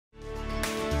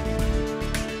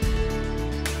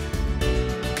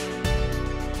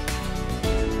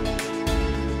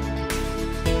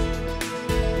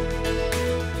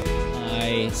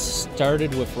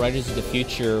started with Writers of the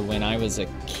Future when I was a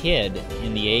kid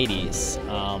in the 80s.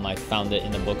 I found it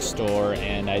in the bookstore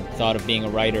and I thought of being a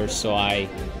writer, so I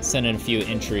sent in a few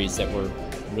entries that were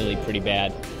really pretty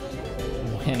bad.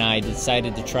 When I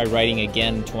decided to try writing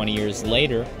again 20 years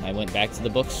later, I went back to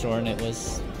the bookstore and it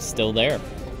was still there.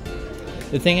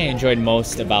 The thing I enjoyed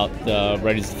most about the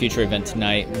Writers of the Future event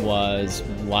tonight was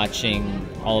watching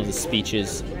all of the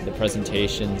speeches, the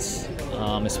presentations,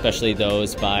 especially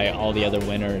those by all the other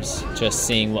winners. Just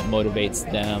seeing what motivates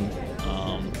them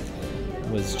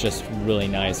was just really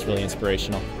nice, really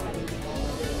inspirational.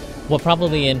 What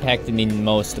probably impacted me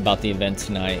most about the event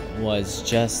tonight was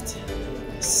just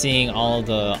seeing all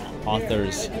the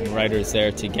authors and writers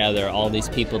there together, all these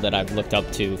people that I've looked up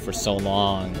to for so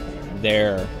long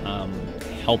there,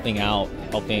 helping out,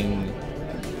 helping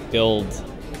build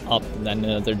up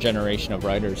another generation of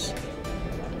writers.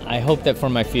 I hope that for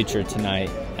my future tonight,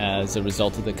 as a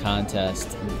result of the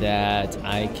contest, that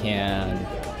I can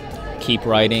keep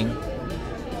writing,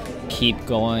 keep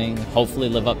going, hopefully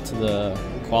live up to the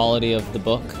quality of the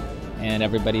book and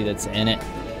everybody that's in it,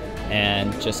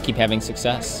 and just keep having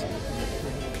success.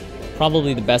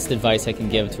 Probably the best advice I can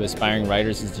give to aspiring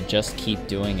writers is to just keep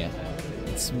doing it.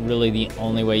 It's really the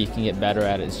only way you can get better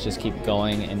at it, is just keep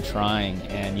going and trying,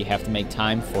 and you have to make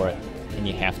time for it, and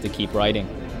you have to keep writing.